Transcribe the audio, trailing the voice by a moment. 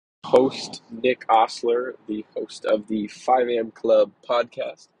Host Nick Osler, the host of the 5 a.m. Club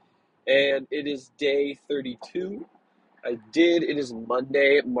podcast. And it is day 32. It is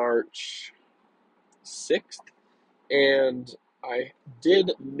Monday, March 6th. And I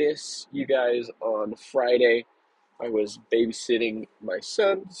did miss you guys on Friday. I was babysitting my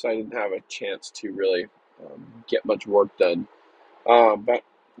son, so I didn't have a chance to really get much work done. But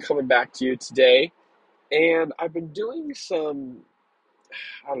coming back to you today, and I've been doing some,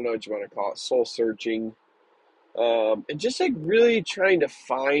 I don't know what you want to call it, soul searching, and just like really trying to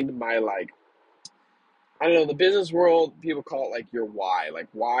find my I don't know, the business world, people call it like your why. Like,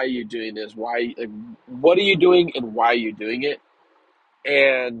 why are you doing this? Why, like, what are you doing and why are you doing it?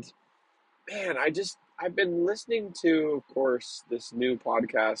 And man, I've been listening to, of course, this new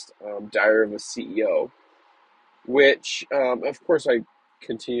podcast, Diary of a CEO, which, of course, I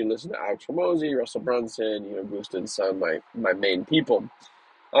continue to listen to Alex Hormozy, Russell Brunson, Gusta and Son, my main people.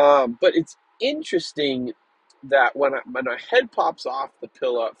 But it's interesting that when my head pops off the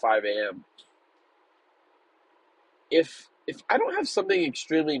pillow at 5 a.m., if I don't have something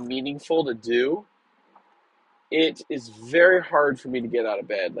extremely meaningful to do, it is very hard for me to get out of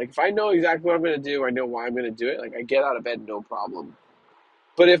bed. Like if I know exactly what I'm going to do, I know why I'm going to do it. Like I get out of bed no problem.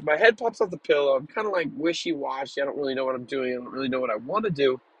 But if my head pops off the pillow, I'm kind of like wishy-washy. I don't really know what I'm doing. I don't really know what I want to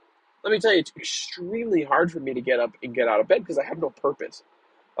do. Let me tell you, it's extremely hard for me to get up and get out of bed because I have no purpose.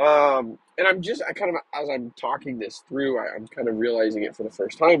 And I kind of, as I'm talking this through, I'm kind of realizing it for the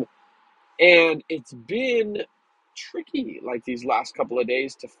first time. And it's been tricky, like these last couple of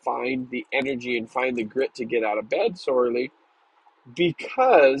days, to find the energy and find the grit to get out of bed so early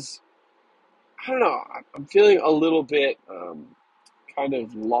because, I don't know, I'm feeling a little bit kind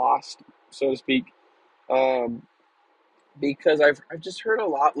of lost, so to speak, um, because I've just heard a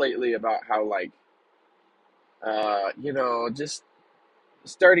lot lately about how, just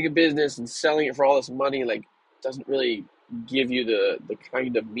starting a business and selling it for all this money like doesn't really give you the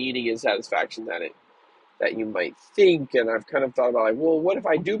kind of meaning and satisfaction that you might think. And I've kind of thought about like, well, what if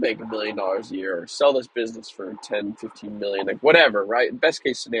I do make $1 million a year or sell this business for 10, 15 million, like whatever, right? Best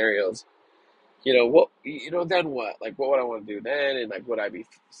case scenarios, then what? Like what would I want to do then? And like would I be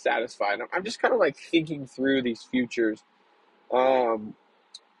satisfied? I'm just kind of like thinking through these futures, um,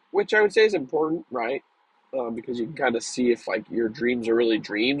 which I would say is important, right? Because you can kind of see if like your dreams are really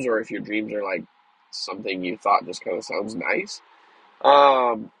dreams or if your dreams are like something you thought just kind of sounds nice.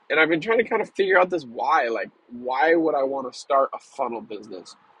 And I've been trying to kind of figure out this why. Like, why would I want to start a funnel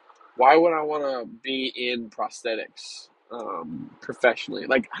business? Why would I want to be in prosthetics professionally?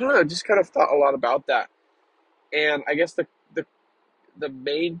 Like, I don't know. Just kind of thought a lot about that. And I guess the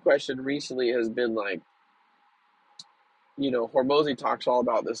main question recently has been like, Hormozy talks all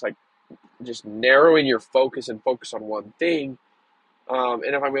about this, like just narrowing your focus and focus on one thing. And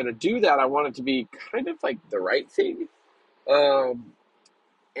if I'm going to do that, I want it to be kind of like the right thing. Um,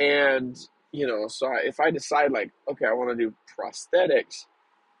 and if I decide like, okay, I want to do prosthetics,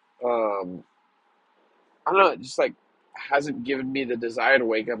 um, I don't know, it just like hasn't given me the desire to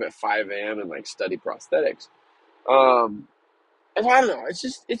wake up at 5 a.m. and like study prosthetics. Um, and I don't know,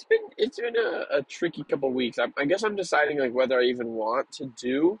 it's been a tricky couple of weeks. I guess I'm deciding like whether I even want to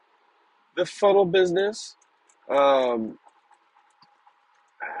do the funnel business. Um,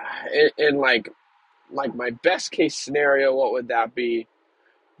 and like my best case scenario, what would that be?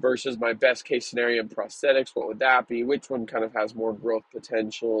 Versus my best case scenario in prosthetics, what would that be? Which one kind of has more growth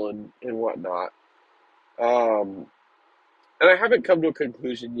potential and whatnot? Um, and I haven't come to a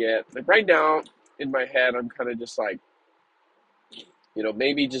conclusion yet. Like right now, in my head, I'm kind of just like,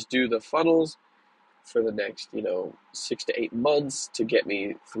 maybe just do the funnels for the next, 6 to 8 months to get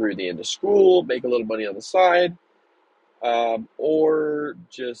me through the end of school, make a little money on the side, or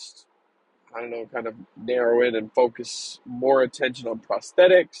just, I don't know, kind of narrow in and focus more attention on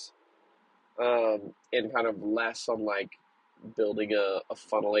prosthetics, and kind of less on like building a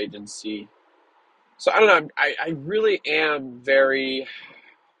funnel agency. So I don't know. I really am very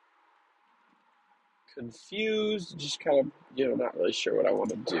confused, just kind of not really sure what I want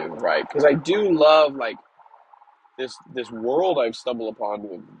to do, right? Because I do love like this world I've stumbled upon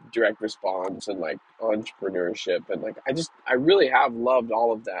with direct response and like entrepreneurship, and like I really have loved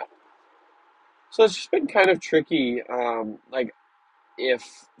all of that. So it's just been kind of tricky. Like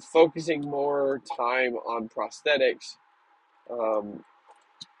if focusing more time on prosthetics, um,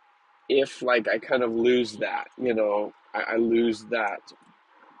 if like I kind of lose that, I lose that,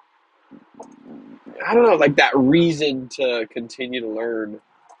 I don't know, like that reason to continue to learn.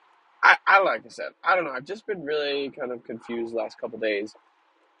 Like I said, I don't know. I've just been really kind of confused the last couple of days,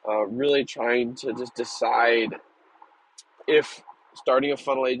 really trying to just decide if starting a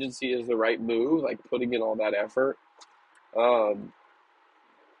funnel agency is the right move, like putting in all that effort. Um,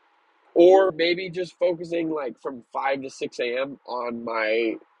 or maybe just focusing like from 5 to 6 a.m. on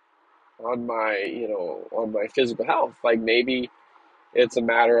my physical health. Like maybe it's a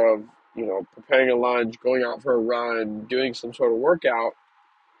matter of, preparing a lunch, going out for a run, doing some sort of workout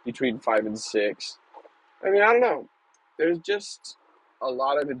between 5 and 6. I mean, I don't know. There's just a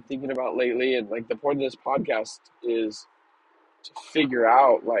lot I've been thinking about lately, and like the point of this podcast is to figure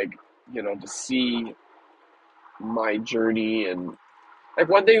out, like, to see my journey. And like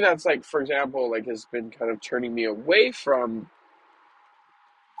one thing that's like, for example, like has been kind of turning me away from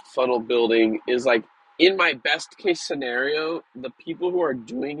funnel building is like, in my best case scenario, the people who are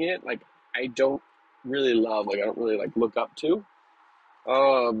doing it, like, I don't really love, like I don't really like look up to,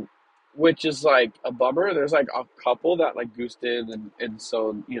 um which is like a bummer. There's like a couple that like goosed in, and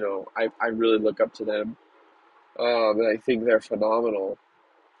so I really look up to them, and I think they're phenomenal.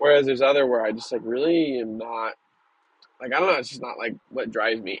 Whereas there's other where I just like really am not, like, I don't know, it's just not like what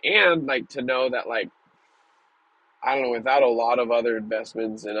drives me. And like to know that, like, I don't know, without a lot of other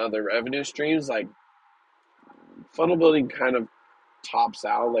investments and other revenue streams, like funnel building kind of tops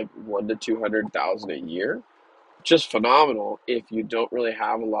out like 1 to 200,000 a year. Just phenomenal if you don't really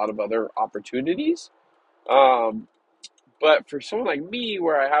have a lot of other opportunities. Um, but for someone like me,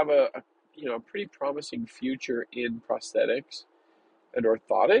 where I have a pretty promising future in prosthetics and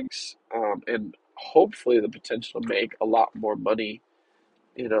orthotics, and hopefully the potential to make a lot more money,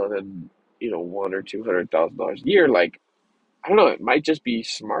 than 1 or 200,000 dollars a year. Like, I don't know, it might just be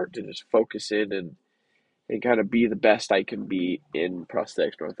smart to just focus in and kind of be the best I can be in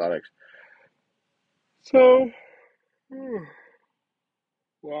prosthetics and orthotics. So,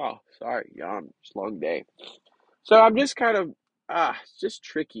 wow, sorry, yawn. It's a long day. So I'm just kind of it's just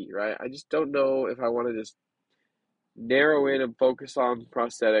tricky, right? I just don't know if I want to just narrow in and focus on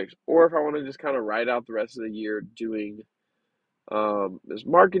prosthetics, or if I want to just kind of ride out the rest of the year doing this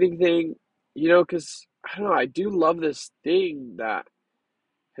marketing thing, because I don't know, I do love this thing that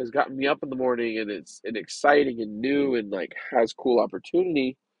has gotten me up in the morning, and it's exciting and new and like has cool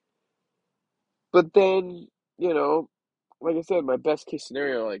opportunity. But then, you know, like I said, my best case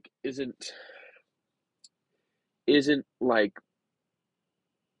scenario like isn't like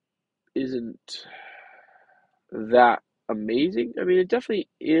isn't that amazing. I mean, it definitely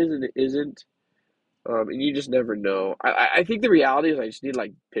is and it isn't. And you just never know. I think the reality is I just need to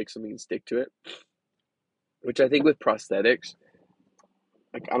like pick something and stick to it, which I think with prosthetics,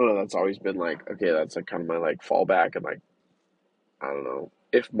 like, I don't know, that's always been like, okay, that's like kind of my like fallback. And like, I don't know,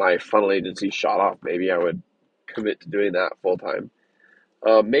 if my funnel agency shot off, maybe I would commit to doing that full time.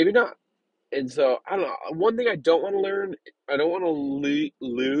 Maybe not. And so I don't know. One thing I don't want to learn, I don't want to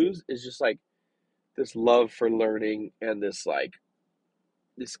lose, is just like this love for learning and this like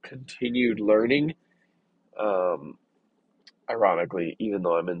this continued learning. Um, Ironically, even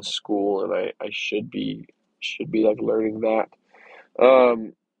though I'm in school and I should be like learning that.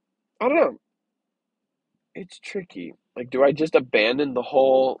 Um, I don't know. It's tricky. Like, do I just abandon the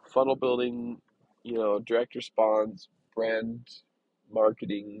whole funnel building, direct response, brand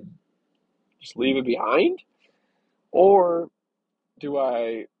marketing, just leave it behind? Or do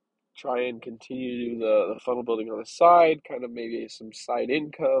I try and continue to do the funnel building on the side, kind of maybe some side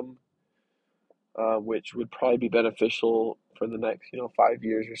income, which would probably be beneficial for the next, 5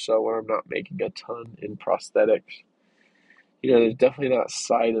 years or so, when I'm not making a ton in prosthetics. There's definitely that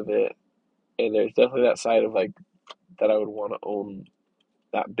side of it, and there's definitely that side of like that I would want to own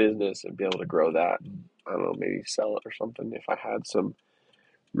that business and be able to grow that. And, I don't know, maybe sell it or something if I had some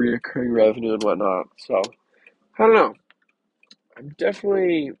reoccurring revenue and whatnot. So I don't know. I'm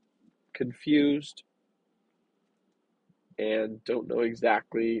definitely confused and don't know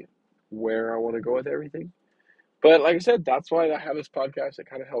exactly where I want to go with everything. But like I said, that's why I have this podcast. It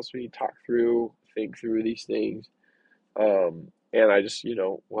kind of helps me talk through, think through these things. And I just,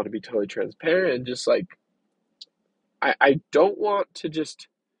 want to be totally transparent, and just like, I don't want to just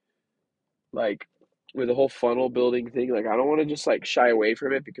like, with the whole funnel building thing, like I don't want to just like shy away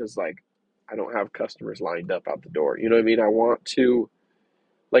from it because like I don't have customers lined up out the door. You know what I mean? I want to,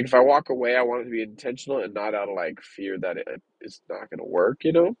 like, if I walk away, I want it to be intentional and not out of like fear that it's not going to work.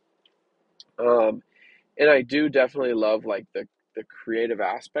 Um, and I do definitely love like the creative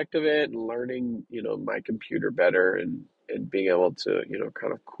aspect of it, and learning, my computer better, and being able to,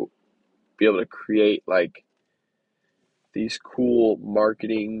 kind of cool, be able to create like these cool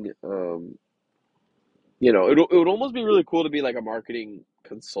marketing. It would almost be really cool to be like a marketing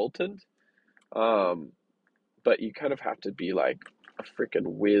consultant. Um, but you kind of have to be like a freaking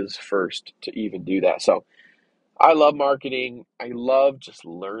whiz first to even do that. So I love marketing. I love just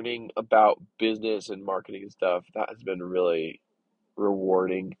learning about business and marketing and stuff. That has been really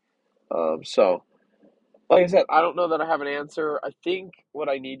rewarding. So, like I said, I don't know that I have an answer. I think what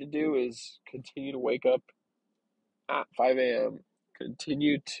I need to do is continue to wake up at 5 a.m.,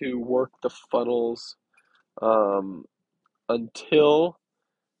 continue to work the funnels um, until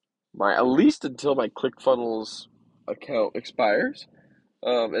at least until my ClickFunnels account expires,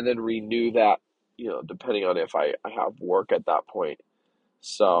 and then renew that, depending on if I have work at that point.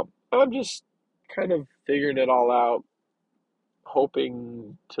 So I'm just kind of figuring it all out,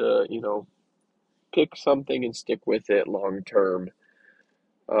 hoping to, pick something and stick with it long term.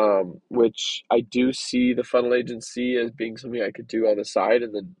 Which I do see the funnel agency as being something I could do on the side,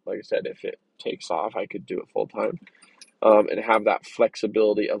 and then, like I said, if it takes off, I could do it full time, and have that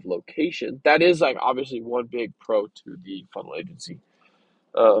flexibility of location. That is like obviously one big pro to the funnel agency,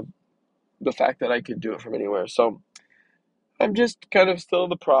 um, the fact that I can do it from anywhere. So I'm just kind of still in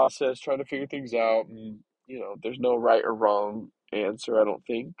the process, trying to figure things out, and there's no right or wrong answer, I don't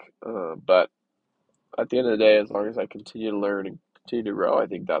think. But at the end of the day, as long as I continue to learn and continue to grow, I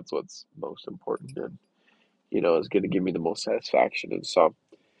think that's what's most important, and is going to give me the most satisfaction. And so,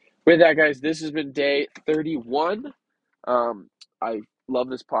 with that, guys, this has been day 31. I love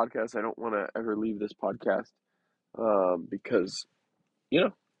this podcast. I don't want to ever leave this podcast, because you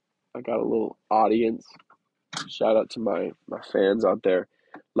know I got a little audience. Shout out to my fans out there.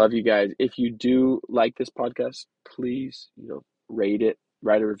 Love you guys. If you do like this podcast, please rate it,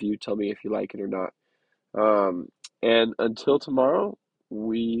 write a review, tell me if you like it or not. And until tomorrow,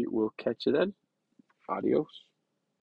 we will catch you then. Adios.